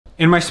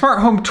In my smart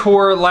home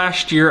tour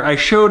last year, I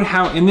showed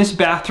how in this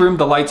bathroom,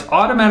 the lights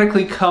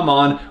automatically come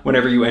on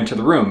whenever you enter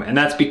the room. And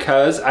that's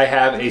because I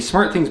have a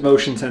SmartThings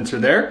motion sensor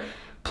there,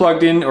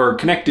 plugged in or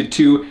connected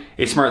to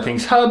a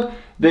SmartThings hub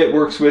that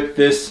works with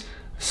this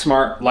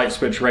smart light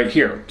switch right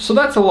here. So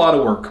that's a lot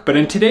of work. But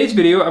in today's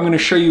video, I'm going to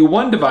show you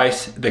one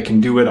device that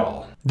can do it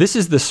all. This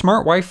is the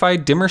smart Wi-Fi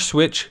dimmer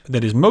switch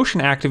that is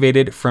motion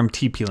activated from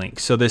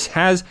TP-Link. So this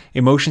has a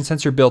motion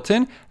sensor built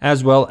in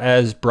as well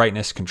as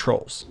brightness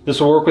controls.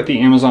 This will work with the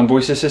Amazon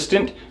Voice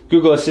Assistant,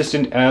 Google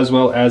Assistant, as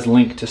well as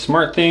link to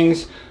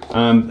SmartThings,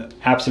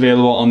 apps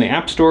available on the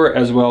App Store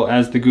as well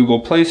as the Google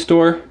Play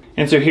Store.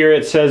 And so here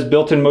it says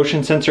built-in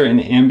motion sensor and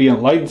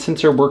ambient light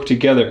sensor work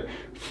together.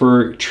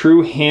 For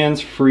true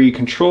hands-free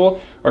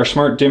control, our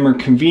smart dimmer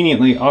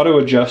conveniently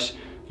auto-adjusts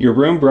your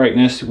room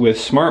brightness with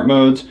smart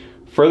modes.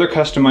 Further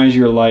customize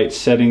your light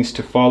settings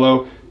to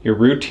follow your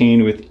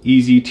routine with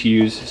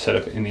easy-to-use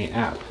setup in the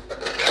app.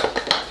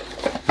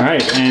 All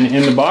right, and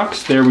in the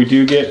box there we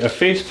do get a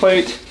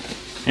faceplate,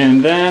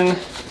 and then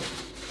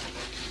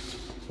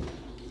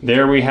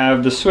there we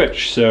have the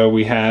switch. So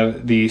we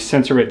have the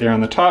sensor right there on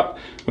the top,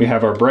 we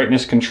have our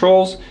brightness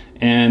controls,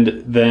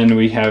 and then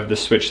we have the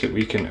switch that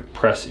we can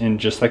press in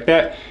just like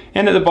that.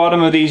 And at the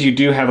bottom of these you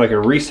do have like a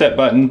reset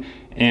button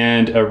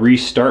and a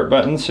restart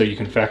button, so you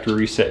can factory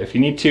reset if you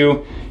need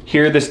to.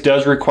 Here this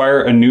does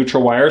require a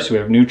neutral wire, so we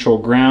have neutral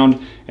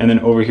ground, and then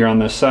over here on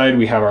this side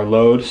we have our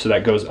load, so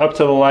that goes up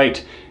to the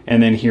light,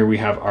 and then here we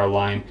have our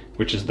line,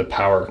 which is the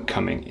power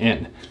coming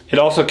in. It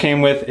also came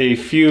with a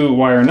few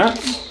wire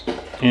nuts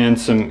and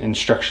some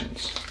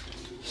instructions.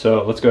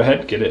 So let's go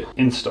ahead and get it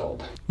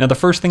installed. Now the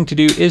first thing to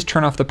do is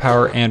turn off the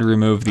power and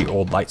remove the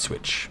old light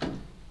switch.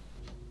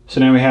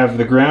 So now we have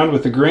the ground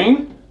with the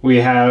green. We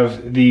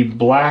have the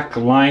black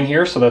line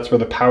here, so that's where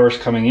the power's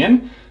coming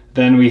in.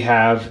 Then we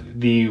have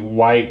the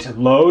white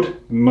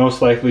load.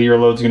 Most likely your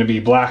load's gonna be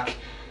black.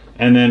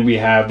 And then we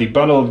have the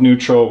bundle of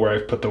neutral where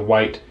I've put the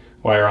white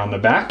wire on the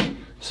back.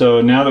 So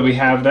now that we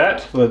have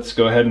that, let's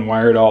go ahead and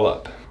wire it all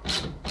up.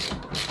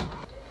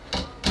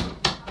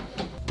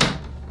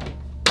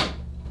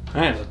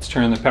 All right, let's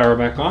turn the power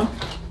back on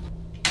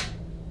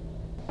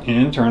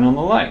and turn on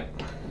the light.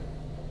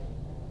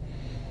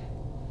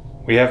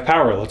 We have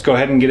power. Let's go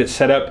ahead and get it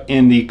set up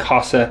in the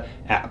Kasa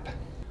app.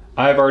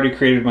 I've already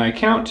created my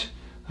account.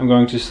 I'm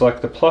going to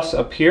select the plus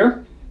up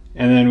here,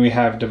 and then we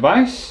have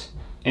device,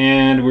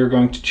 and we're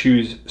going to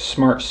choose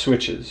smart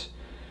switches.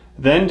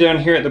 Then down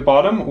here at the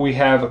bottom, we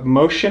have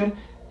motion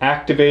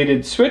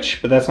activated switch,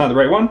 but that's not the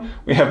right one.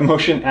 We have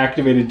motion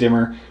activated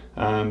dimmer.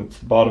 It's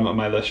the bottom of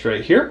my list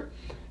right here.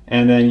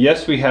 And then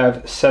yes, we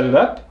have set it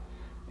up.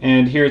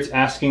 And here it's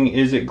asking,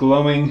 is it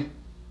glowing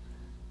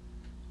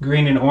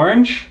green and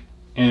orange?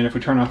 And if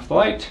we turn off the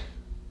light,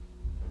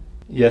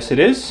 yes it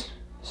is.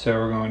 So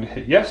we're going to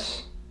hit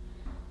yes.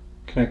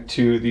 Connect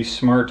to the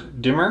smart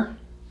dimmer.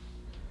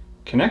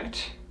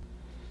 Connect.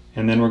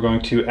 And then we're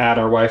going to add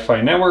our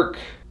Wi-Fi network.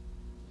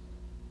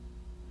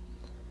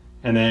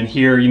 And then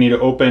here you need to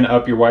open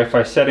up your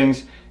Wi-Fi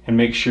settings and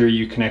make sure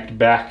you connect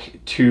back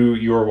to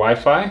your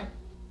Wi-Fi.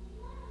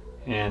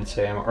 And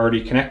say I'm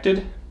already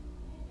connected.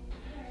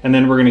 And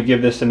then we're going to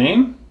give this a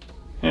name.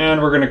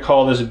 And we're going to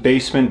call this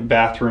basement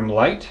bathroom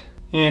light.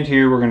 And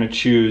here we're going to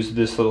choose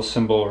this little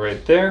symbol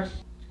right there.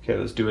 Okay,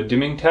 let's do a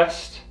dimming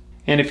test.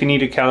 And if you need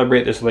to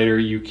calibrate this later,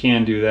 you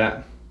can do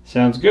that.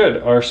 Sounds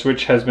good. Our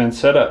switch has been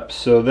set up.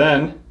 So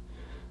then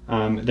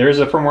there's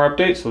a firmware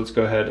update. So let's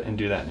go ahead and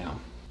do that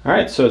now. All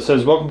right, so it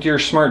says, welcome to your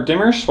smart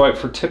dimmer. Swipe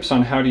for tips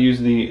on how to use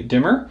the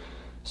dimmer.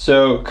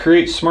 So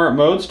create smart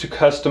modes to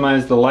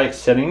customize the light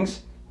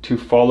settings to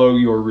follow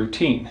your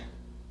routine.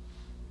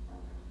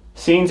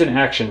 Scenes and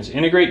actions.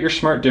 Integrate your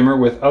smart dimmer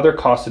with other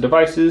Kasa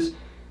devices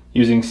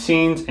using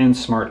scenes and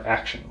smart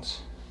actions.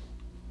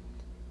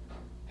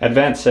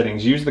 Advanced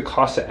settings. Use the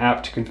Kasa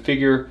app to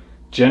configure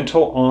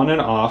gentle on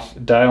and off,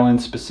 dial in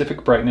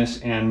specific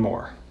brightness, and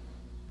more.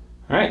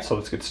 All right, so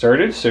let's get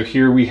started. So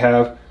here we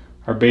have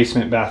our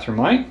basement bathroom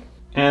light.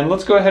 And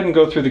let's go ahead and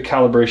go through the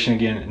calibration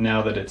again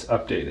now that it's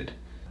updated.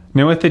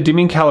 Now with the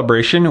dimming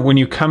calibration, when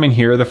you come in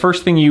here, the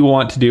first thing you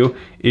want to do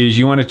is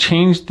you want to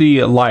change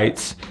the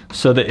lights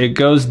so that it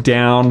goes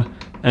down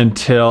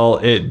until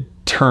it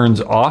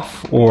turns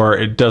off or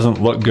it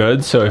doesn't look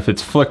good. So if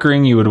it's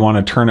flickering, you would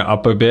want to turn it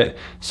up a bit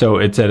so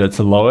it's at its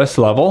lowest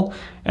level.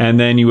 And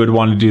then you would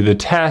want to do the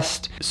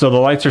test. So the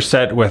lights are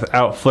set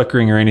without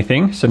flickering or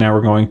anything. So now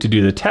we're going to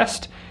do the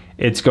test.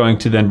 It's going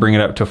to then bring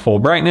it up to full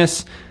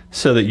brightness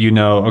so that you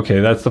know, okay,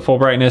 that's the full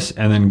brightness,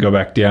 and then go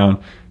back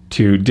down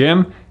to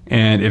dim.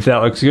 And if that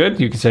looks good,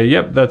 you can say,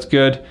 yep, that's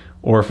good.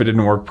 Or if it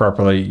didn't work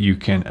properly, you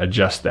can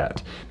adjust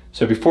that.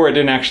 So before it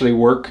didn't actually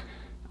work,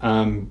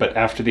 but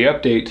after the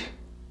update,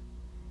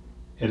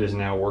 it is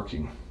now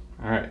working.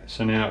 All right,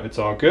 so now it's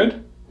all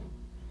good.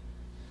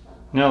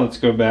 Now let's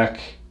go back.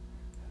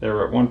 There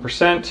we're at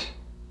 1%,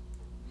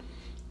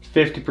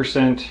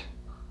 50%,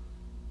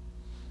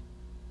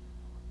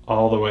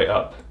 all the way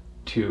up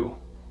to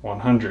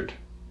 100.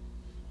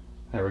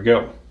 There we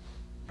go.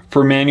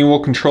 For manual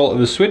control of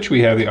the switch,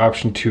 we have the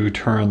option to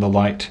turn the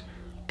light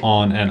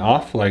on and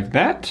off like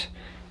that.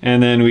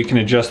 And then we can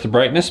adjust the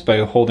brightness by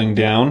holding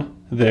down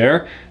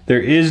there. There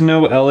is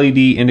no LED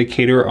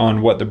indicator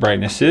on what the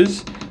brightness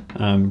is,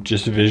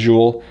 just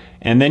visual.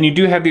 And then you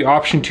do have the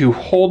option to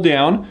hold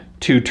down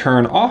to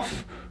turn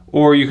off,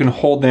 or you can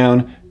hold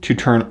down to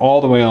turn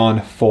all the way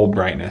on full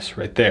brightness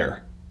right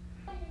there.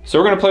 So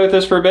we're gonna play with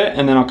this for a bit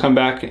and then I'll come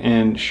back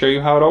and show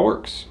you how it all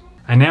works.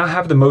 I now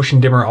have the motion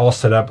dimmer all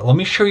set up. Let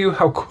me show you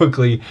how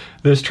quickly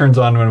this turns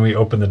on when we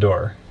open the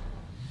door.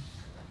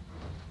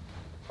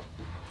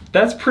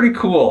 That's pretty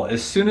cool.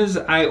 As soon as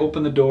I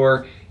open the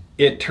door,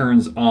 it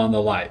turns on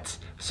the lights.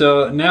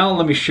 So now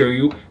let me show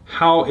you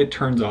how it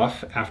turns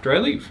off after I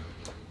leave.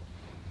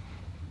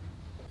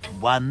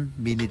 1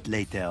 minute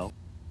later.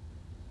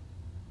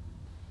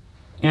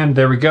 And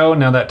there we go.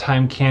 Now that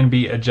time can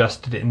be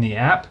adjusted in the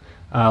app.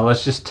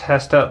 Let's just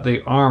test out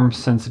the arm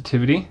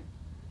sensitivity.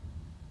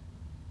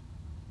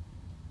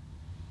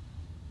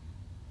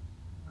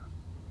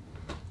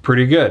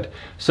 Pretty good.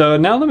 So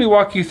now let me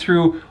walk you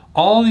through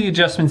all the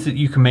adjustments that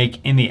you can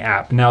make in the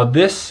app. Now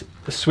this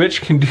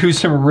switch can do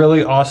some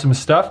really awesome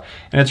stuff,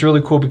 and it's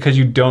really cool because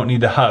you don't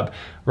need the hub.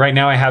 Right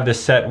now I have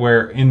this set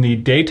where in the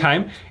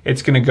daytime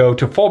it's gonna go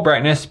to full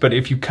brightness, but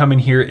if you come in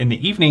here in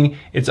the evening,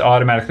 it's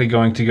automatically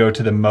going to go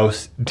to the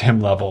most dim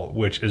level,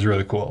 which is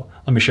really cool.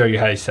 Let me show you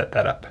how you set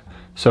that up.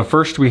 So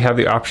first we have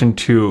the option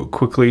to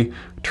quickly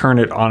turn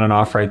it on and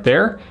off right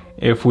there.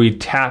 If we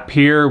tap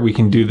here, we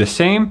can do the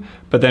same,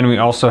 but then we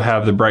also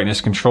have the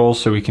brightness controls,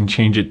 so we can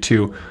change it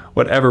to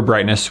whatever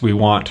brightness we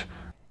want.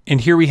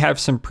 And here we have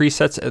some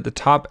presets at the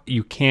top.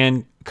 You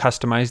can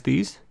customize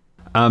these.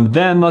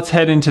 Then let's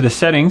head into the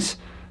settings.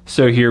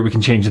 So here we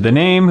can change the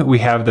name. We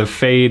have the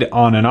fade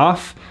on and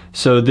off.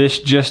 So this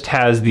just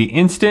has the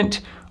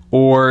instant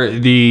or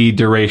the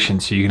duration.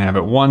 So you can have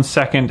it 1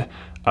 second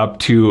up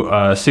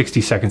to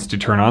 60 seconds to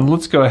turn on.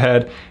 Let's go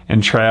ahead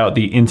and try out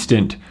the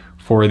instant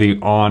for the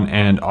on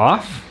and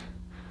off.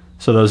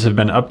 So those have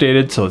been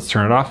updated, so let's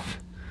turn it off.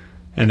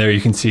 And there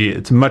you can see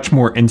it's much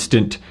more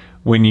instant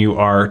when you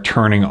are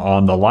turning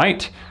on the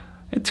light.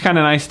 It's kind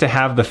of nice to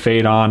have the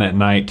fade on at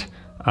night.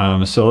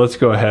 So let's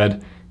go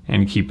ahead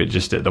and keep it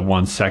just at the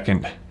 1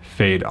 second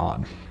fade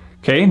on.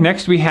 Okay,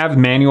 next we have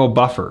manual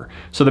buffer.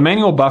 So the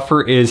manual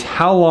buffer is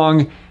how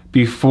long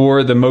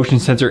before the motion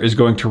sensor is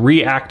going to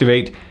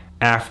reactivate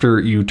after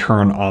you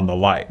turn on the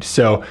light.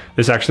 So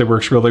this actually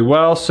works really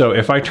well. So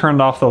if I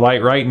turned off the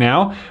light right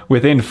now,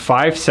 within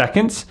 5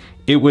 seconds,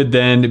 it would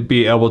then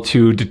be able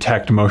to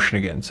detect motion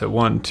again. So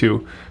 1,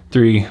 2,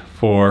 3,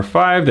 4,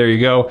 5, there you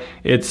go.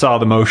 It saw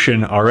the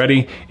motion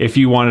already. If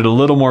you wanted a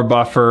little more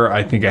buffer,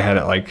 I think I had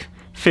it like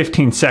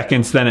 15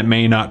 seconds, then it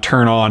may not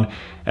turn on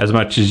as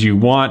much as you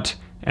want.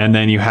 And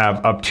then you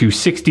have up to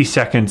 60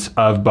 seconds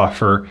of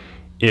buffer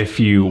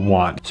if you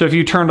want. So if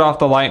you turned off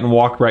the light and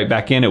walked right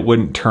back in, it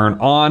wouldn't turn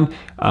on,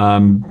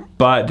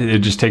 but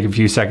it'd just take a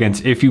few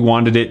seconds. If you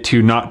wanted it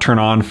to not turn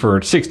on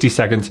for 60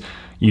 seconds,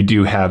 you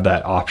do have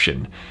that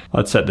option.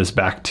 Let's set this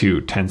back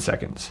to 10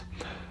 seconds.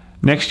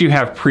 Next you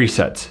have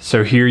presets.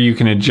 So here you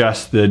can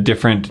adjust the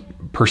different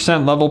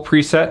percent level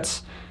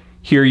presets.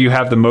 Here you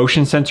have the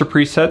motion sensor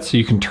presets, so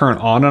you can turn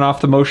on and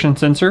off the motion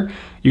sensor.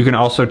 You can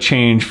also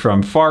change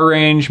from far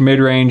range, mid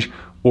range,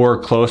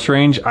 or close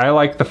range. I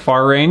like the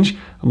far range.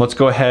 Let's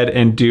go ahead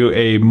and do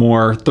a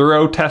more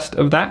thorough test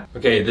of that.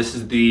 Okay, this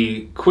is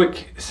the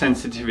quick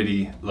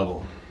sensitivity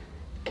level.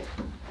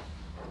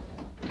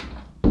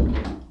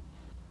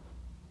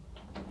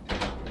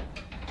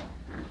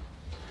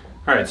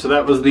 All right, so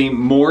that was the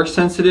more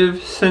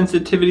sensitive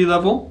sensitivity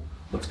level.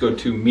 Let's go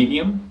to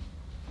medium.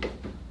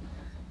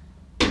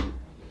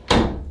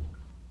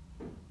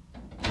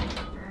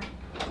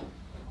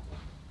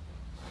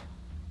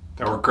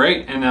 That worked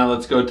great, and now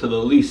let's go to the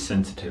least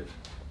sensitive.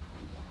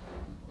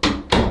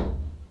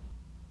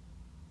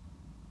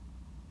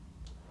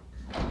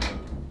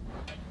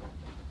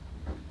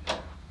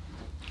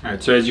 All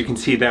right, so as you can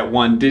see, that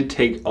one did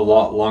take a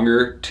lot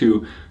longer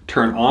to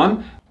turn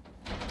on.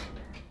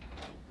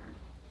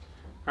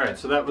 All right,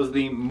 so that was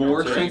the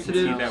more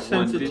sensitive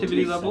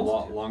sensitivity level. A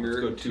lot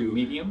longer. Let's go to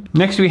medium.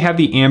 Next, we have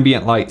the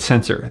ambient light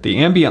sensor. The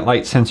ambient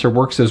light sensor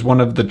works as one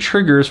of the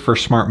triggers for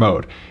smart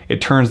mode. It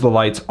turns the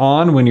lights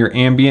on when your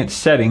ambient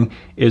setting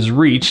is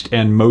reached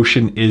and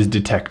motion is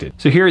detected.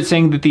 So here it's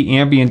saying that the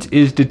ambient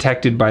is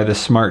detected by the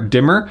smart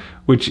dimmer,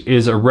 which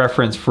is a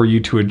reference for you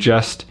to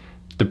adjust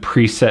the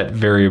preset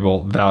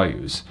variable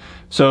values.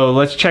 So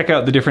let's check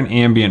out the different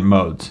ambient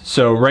modes.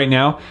 So right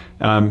now,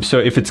 so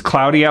if it's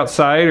cloudy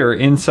outside or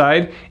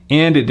inside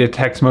and it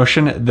detects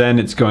motion, then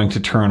it's going to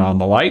turn on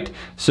the light.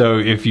 So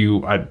if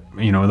you,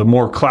 the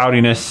more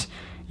cloudiness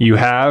you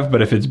have,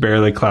 but if it's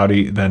barely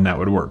cloudy, then that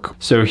would work.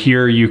 So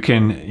here you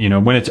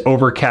can, when it's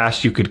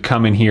overcast, you could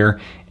come in here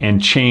and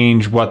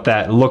change what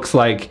that looks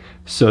like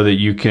so that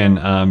you can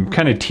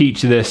kind of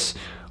teach this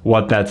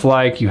what that's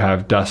like. You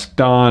have dusk,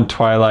 dawn,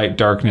 twilight,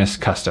 darkness,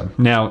 custom.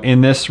 Now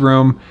in this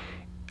room,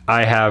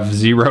 I have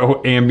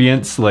zero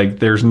ambience, like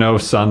there's no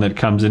sun that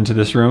comes into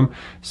this room,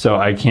 so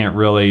I can't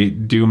really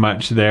do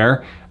much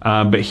there.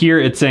 But here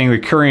it's saying the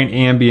current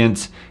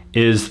ambience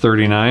is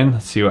 39.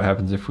 Let's see what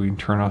happens if we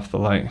turn off the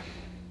light.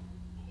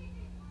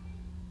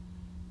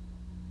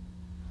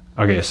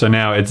 Okay, so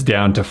now it's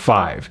down to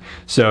 5.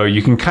 So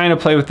you can kind of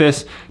play with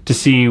this to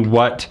see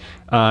what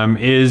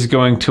is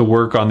going to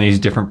work on these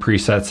different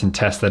presets and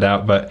test that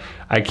out, but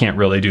I can't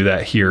really do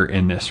that here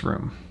in this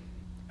room.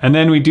 And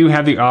then we do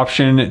have the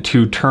option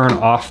to turn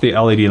off the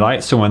LED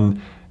light. So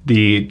when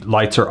the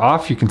lights are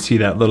off, you can see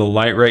that little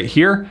light right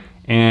here.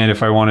 And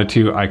if I wanted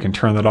to, I can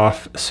turn that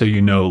off so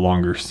you no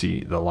longer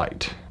see the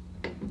light.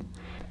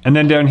 And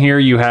then down here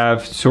you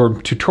have sort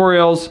of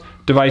tutorials,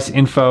 device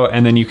info,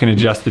 and then you can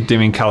adjust the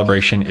dimming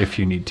calibration if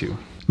you need to.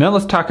 Now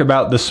let's talk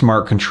about the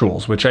smart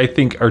controls, which I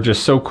think are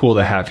just so cool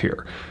to have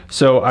here.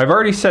 So I've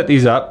already set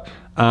these up.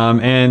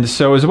 And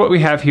so what we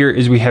have here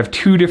is we have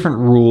 2 different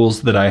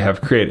rules that I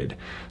have created.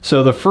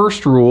 So the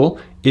first rule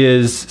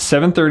is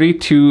 7:30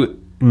 to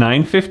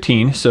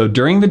 9:15. So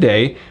during the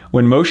day,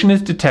 when motion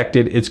is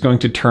detected, it's going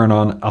to turn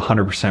on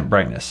 100%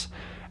 brightness.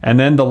 And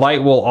then the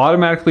light will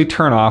automatically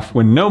turn off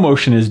when no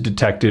motion is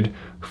detected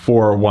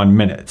for 1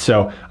 minute.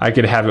 So I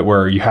could have it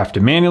where you have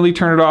to manually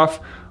turn it off,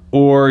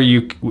 or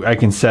I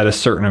can set a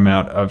certain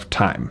amount of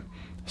time.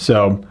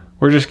 So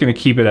we're just going to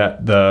keep it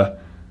at the,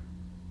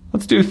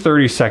 let's do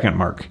 30-second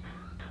mark.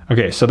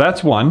 Okay, so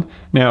that's one.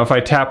 Now if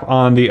I tap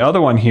on the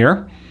other one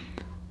here,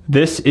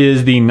 this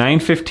is the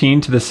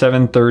 9:15 to the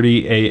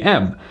 7:30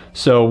 a.m.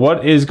 So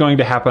what is going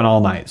to happen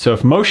all night? So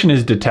if motion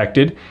is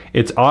detected,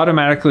 it's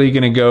automatically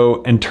going to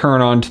go and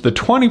turn on to the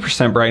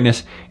 20%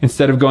 brightness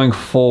instead of going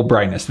full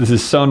brightness. This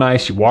is so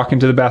nice. You walk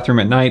into the bathroom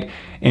at night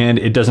and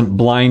it doesn't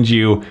blind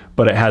you,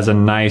 but it has a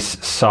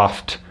nice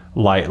soft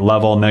light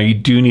level. Now you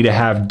do need to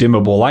have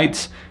dimmable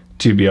lights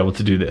to be able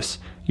to do this.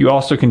 You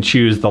also can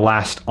choose the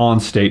last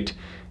on state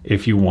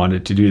if you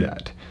wanted to do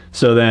that.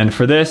 So then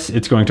for this,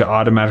 it's going to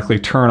automatically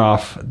turn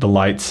off the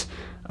lights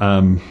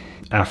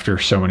after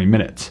so many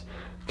minutes.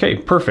 Okay,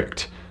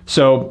 perfect.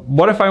 So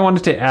what if I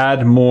wanted to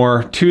add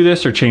more to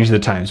this or change the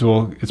times?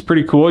 Well, it's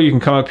pretty cool. You can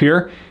come up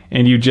here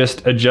and you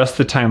just adjust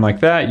the time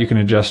like that. You can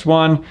adjust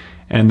one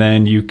and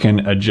then you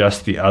can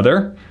adjust the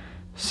other.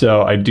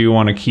 So I do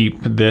want to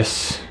keep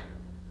this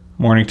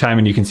morning time,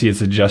 and you can see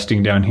it's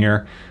adjusting down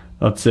here.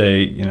 Let's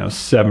say,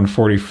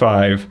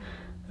 7:45.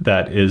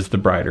 That is the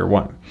brighter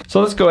one. So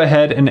let's go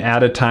ahead and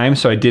add a time.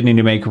 So I did need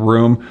to make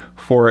room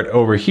for it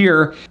over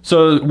here.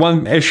 So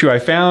one issue I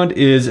found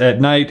is at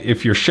night,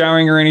 if you're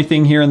showering or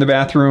anything here in the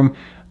bathroom,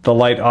 the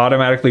light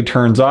automatically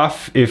turns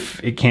off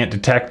if it can't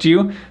detect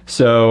you.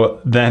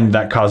 So then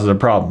that causes a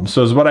problem.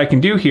 So what I can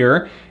do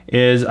here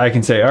is I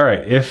can say, all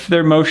right, if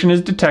their motion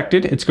is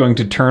detected, it's going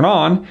to turn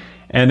on.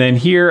 And then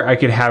here I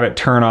could have it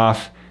turn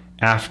off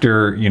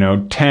after,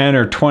 10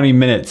 or 20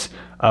 minutes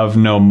of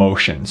no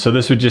motion. So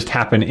this would just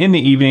happen in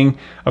the evening.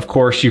 Of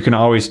course, you can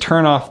always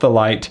turn off the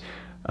light.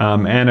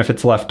 And if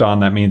it's left on,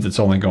 that means it's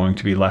only going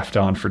to be left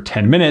on for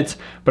 10 minutes.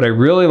 But I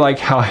really like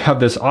how I have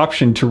this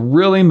option to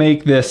really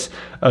make this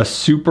a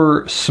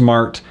super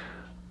smart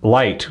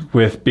light,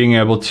 with being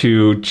able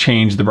to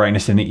change the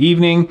brightness in the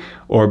evening,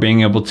 or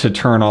being able to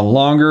turn on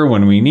longer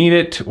when we need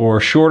it, or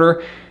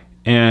shorter,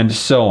 and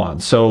so on.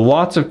 So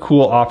lots of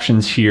cool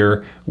options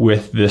here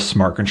with this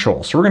smart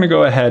control. So we're going to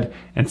go ahead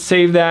and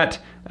save that.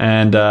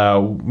 And,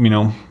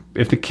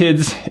 if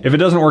it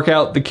doesn't work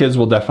out, the kids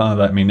will definitely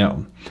let me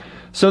know.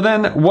 So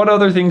then what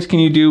other things can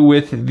you do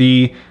with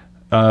the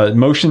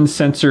motion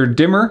sensor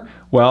dimmer?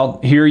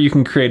 Well, here you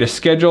can create a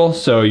schedule.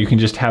 So you can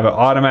just have it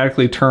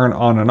automatically turn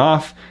on and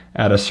off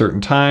at a certain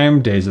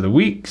time, days of the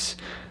weeks.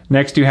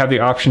 Next, you have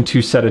the option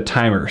to set a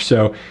timer.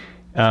 So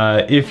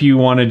if you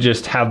want to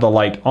just have the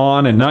light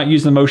on and not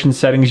use the motion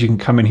settings, you can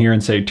come in here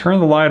and say, turn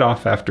the light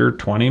off after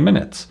 20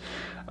 minutes.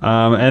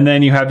 And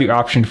then you have the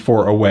option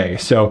for away.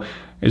 So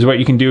what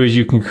you can do is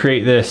you can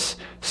create this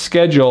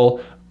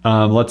schedule,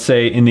 let's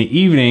say in the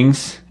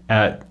evenings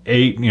at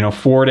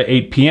 4 to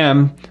 8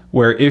 p.m.,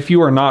 where if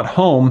you are not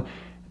home,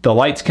 the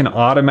lights can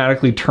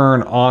automatically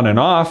turn on and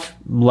off,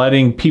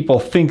 letting people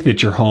think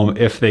that you're home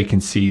if they can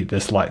see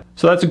this light.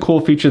 So that's a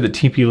cool feature that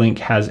TP-Link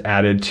has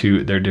added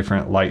to their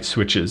different light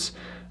switches.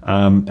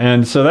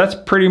 And so that's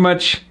pretty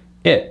much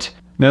it.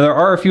 Now there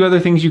are a few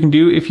other things you can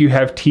do if you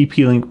have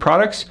TP-Link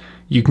products.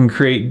 You can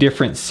create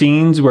different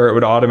scenes where it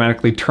would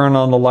automatically turn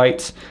on the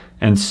lights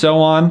and so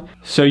on.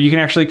 So you can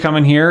actually come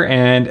in here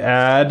and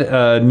add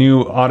a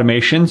new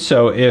automation.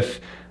 So if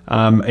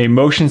a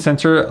motion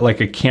sensor, like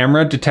a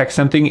camera, detects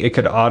something, it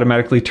could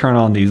automatically turn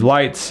on these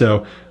lights.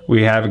 So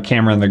we have a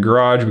camera in the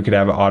garage, we could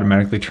have it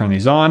automatically turn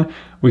these on.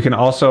 We can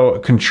also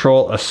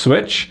control a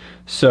switch.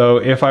 So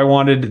if I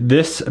wanted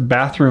this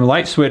bathroom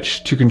light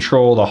switch to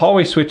control the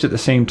hallway switch at the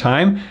same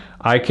time,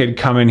 I could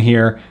come in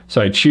here.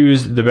 So I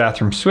choose the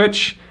bathroom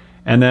switch,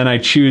 and then I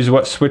choose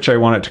what switch I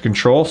want it to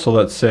control. So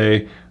let's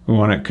say we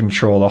want to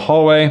control the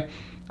hallway.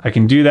 I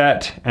can do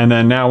that. And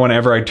then now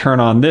whenever I turn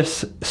on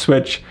this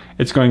switch,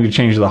 it's going to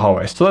change the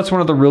hallway. So that's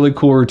one of the really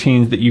cool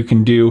routines that you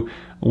can do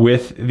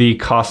with the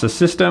Kasa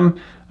system.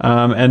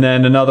 And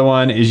then another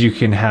one is you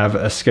can have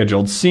a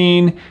scheduled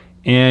scene,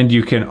 and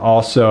you can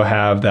also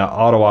have that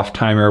auto off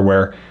timer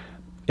where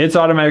it's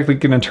automatically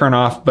going to turn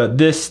off, but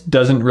this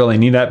doesn't really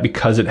need that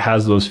because it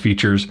has those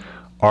features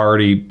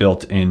already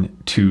built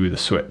into the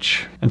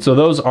switch. And so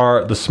those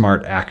are the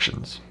smart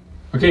actions.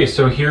 Okay,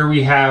 so here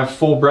we have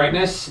full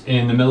brightness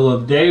in the middle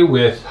of the day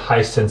with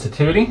high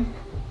sensitivity.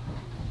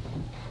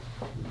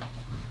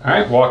 All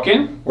right, walk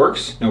in,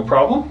 works, no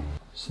problem.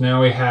 So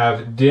now we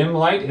have dim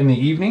light in the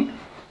evening.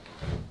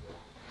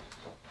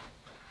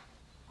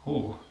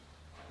 Ooh,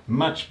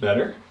 much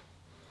better.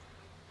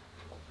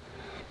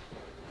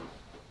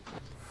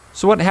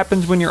 So what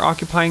happens when you're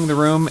occupying the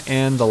room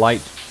and the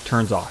light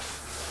turns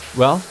off?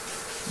 Well,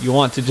 you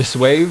want to just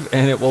wave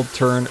and it will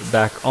turn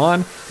back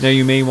on. Now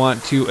you may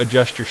want to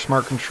adjust your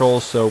smart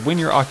controls so when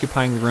you're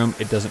occupying the room,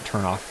 it doesn't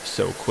turn off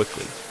so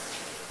quickly.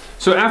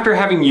 So after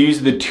having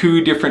used the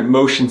two different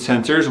motion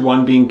sensors,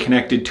 one being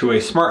connected to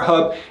a smart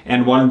hub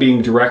and one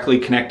being directly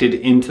connected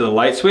into the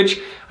light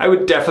switch, I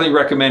would definitely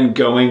recommend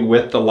going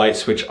with the light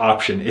switch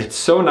option. It's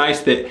so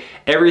nice that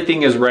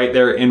everything is right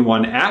there in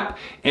one app,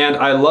 and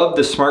I love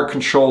the smart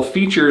control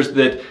features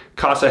that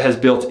Kasa has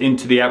built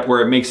into the app where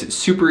it makes it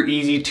super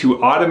easy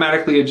to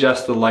automatically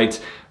adjust the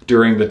lights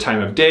during the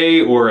time of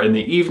day or in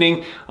the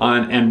evening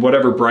and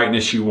whatever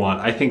brightness you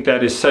want. I think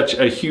that is such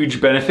a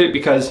huge benefit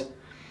because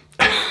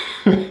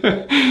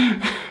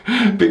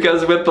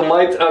because with the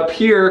lights up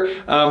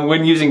here,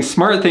 when using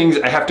SmartThings,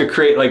 I have to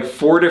create like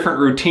 4 different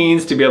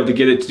routines to be able to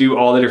get it to do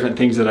all the different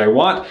things that I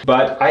want.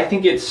 But I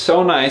think it's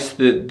so nice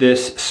that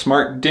this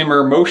smart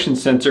dimmer motion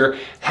sensor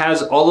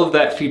has all of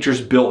that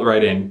features built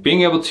right in.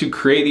 Being able to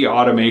create the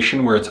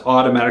automation where it's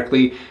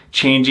automatically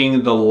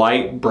changing the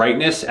light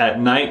brightness at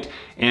night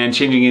and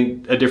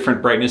changing a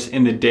different brightness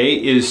in the day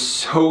is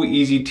so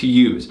easy to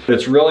use.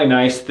 It's really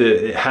nice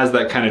that it has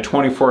that kind of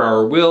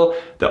 24-hour wheel,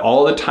 that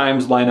all the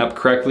times line up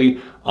correctly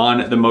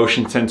on the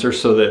motion sensor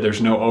so that there's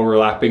no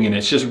overlapping, and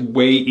it's just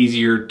way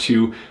easier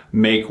to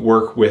make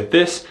work with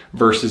this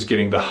versus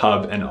getting the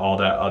hub and all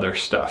that other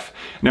stuff.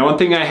 Now, one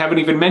thing I haven't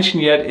even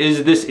mentioned yet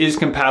is this is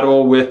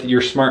compatible with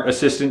your smart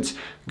assistants,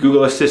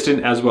 Google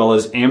Assistant, as well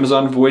as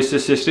Amazon Voice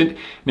Assistant.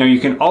 Now, you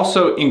can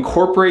also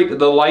incorporate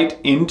the light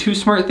into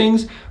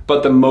SmartThings,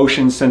 but the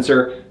motion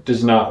sensor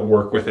does not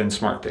work within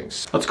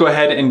SmartThings. Let's go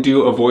ahead and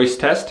do a voice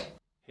test.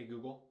 Hey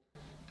Google,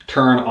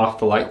 turn off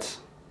the lights.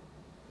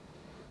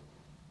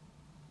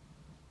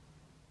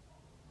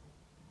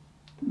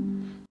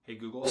 Hey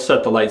Google,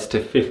 set the lights to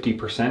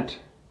 50%.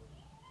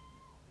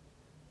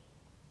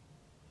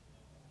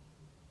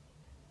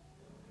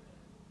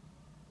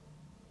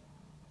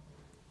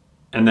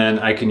 And then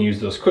I can use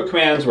those quick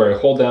commands where I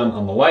hold down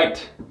on the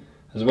light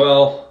as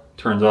well,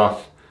 turns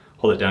off,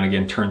 hold it down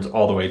again, turns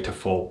all the way to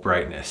full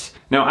brightness.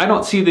 Now, I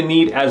don't see the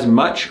need as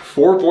much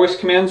for voice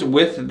commands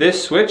with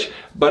this switch,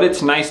 but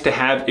it's nice to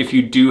have if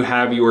you do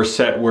have your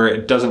set where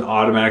it doesn't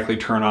automatically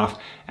turn off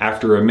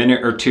after a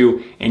minute or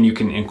two, and you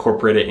can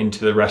incorporate it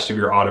into the rest of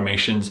your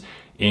automations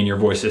in your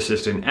voice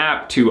assistant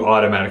app to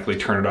automatically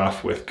turn it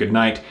off with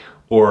goodnight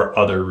or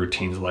other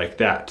routines like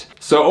that.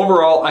 So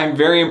overall, I'm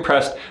very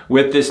impressed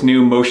with this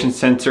new motion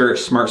sensor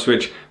smart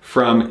switch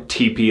from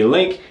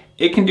TP-Link.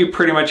 It can do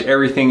pretty much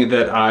everything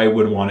that I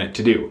would want it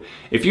to do.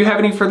 If you have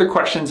any further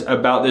questions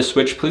about this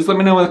switch, please let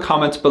me know in the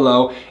comments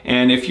below.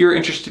 And if you're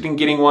interested in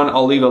getting one,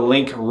 I'll leave a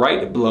link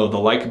right below the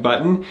like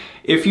button.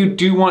 If you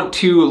do want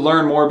to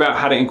learn more about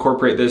how to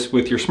incorporate this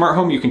with your smart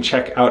home, you can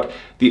check out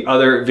the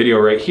other video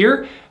right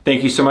here.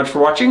 Thank you so much for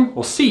watching.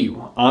 We'll see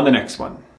you on the next one.